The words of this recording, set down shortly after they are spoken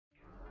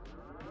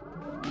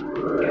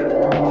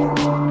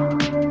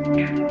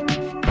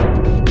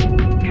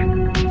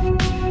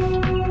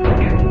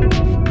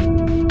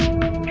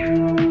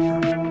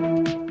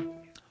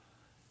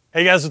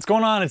Hey guys, what's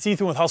going on? It's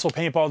Ethan with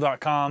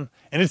HustlePaintball.com,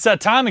 and it's that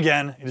time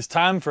again. It is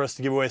time for us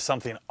to give away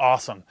something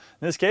awesome.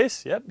 In this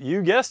case, yep,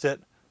 you guessed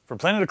it, from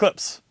Planet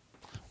Eclipse.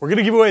 We're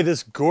gonna give away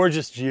this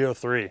gorgeous Geo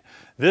 3.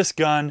 This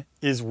gun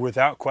is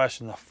without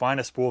question the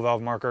finest spool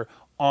valve marker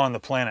on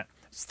the planet.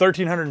 It's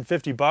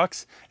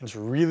 $1,350 and it's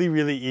really,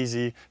 really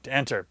easy to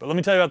enter. But let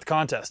me tell you about the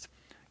contest.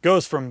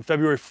 Goes from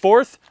February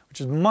 4th, which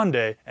is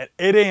Monday at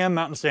 8 a.m.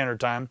 Mountain Standard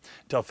Time,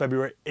 until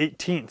February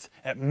 18th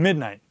at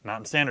midnight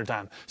Mountain Standard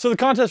Time. So the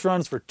contest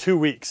runs for 2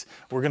 weeks.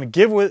 We're gonna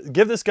give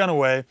this gun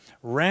away,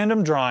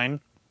 random drawing,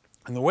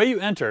 and the way you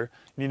enter,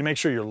 you need to make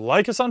sure you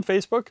like us on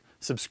Facebook,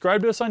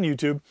 subscribe to us on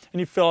YouTube, and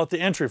you fill out the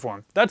entry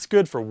form. That's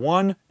good for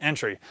 1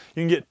 entry.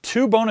 You can get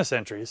 2 bonus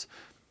entries.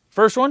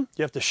 First one,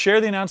 you have to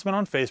share the announcement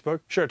on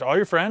Facebook, share it to all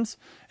your friends,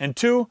 and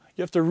 2,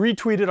 you have to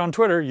retweet it on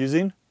Twitter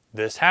using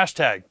this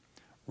hashtag.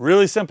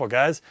 Really simple,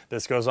 guys.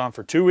 This goes on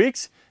for 2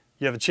 weeks.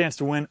 You have a chance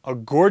to win a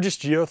gorgeous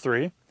Geo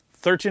 3,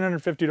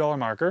 $1,350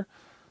 marker.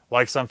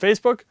 Like us on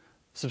Facebook,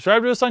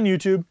 subscribe to us on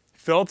YouTube,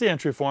 fill out the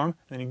entry form,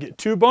 and then you get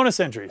 2 bonus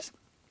entries.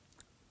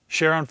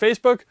 Share on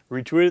Facebook,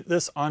 retweet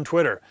this on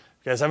Twitter.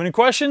 If you guys have any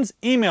questions,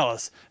 email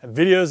us at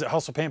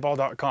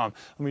videos@hustlepaintball.com.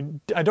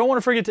 I don't want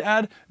to forget to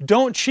add,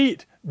 don't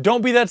cheat.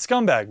 Don't be that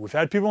scumbag. We've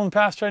had people in the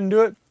past try to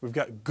do it. We've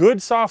got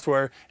good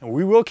software, and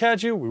we will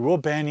catch you, we will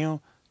ban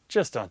you.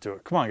 Just don't do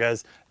it. Come on,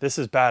 guys. This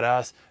is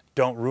badass.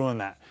 Don't ruin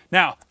that.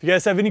 Now, if you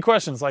guys have any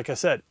questions, like I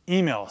said,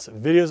 email us at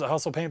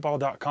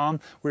videos@hustlepaintball.com.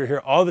 We're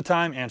here all the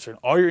time answering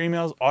all your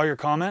emails, all your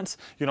comments.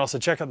 You can also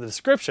check out the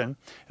description.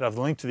 It'll have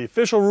the link to the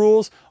official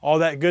rules, all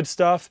that good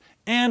stuff,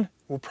 and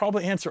we'll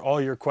probably answer all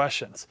your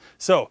questions.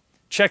 So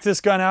check this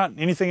gun out.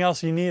 Anything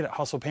else you need at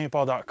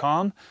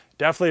hustlepaintball.com.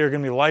 Definitely are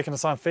going to be liking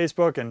us on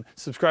Facebook and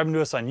subscribing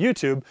to us on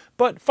YouTube,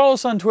 but follow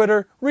us on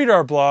Twitter, read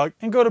our blog,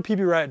 and go to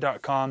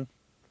pbriot.com.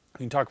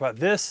 You can talk about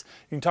this,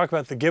 you can talk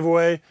about the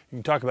giveaway, you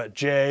can talk about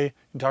Jay, you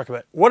can talk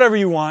about whatever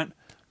you want.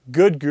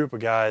 Good group of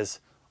guys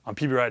on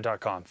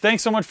pbriot.com.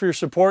 Thanks so much for your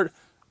support.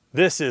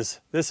 This is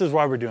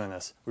why we're doing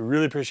this. We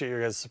really appreciate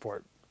your guys'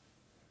 support.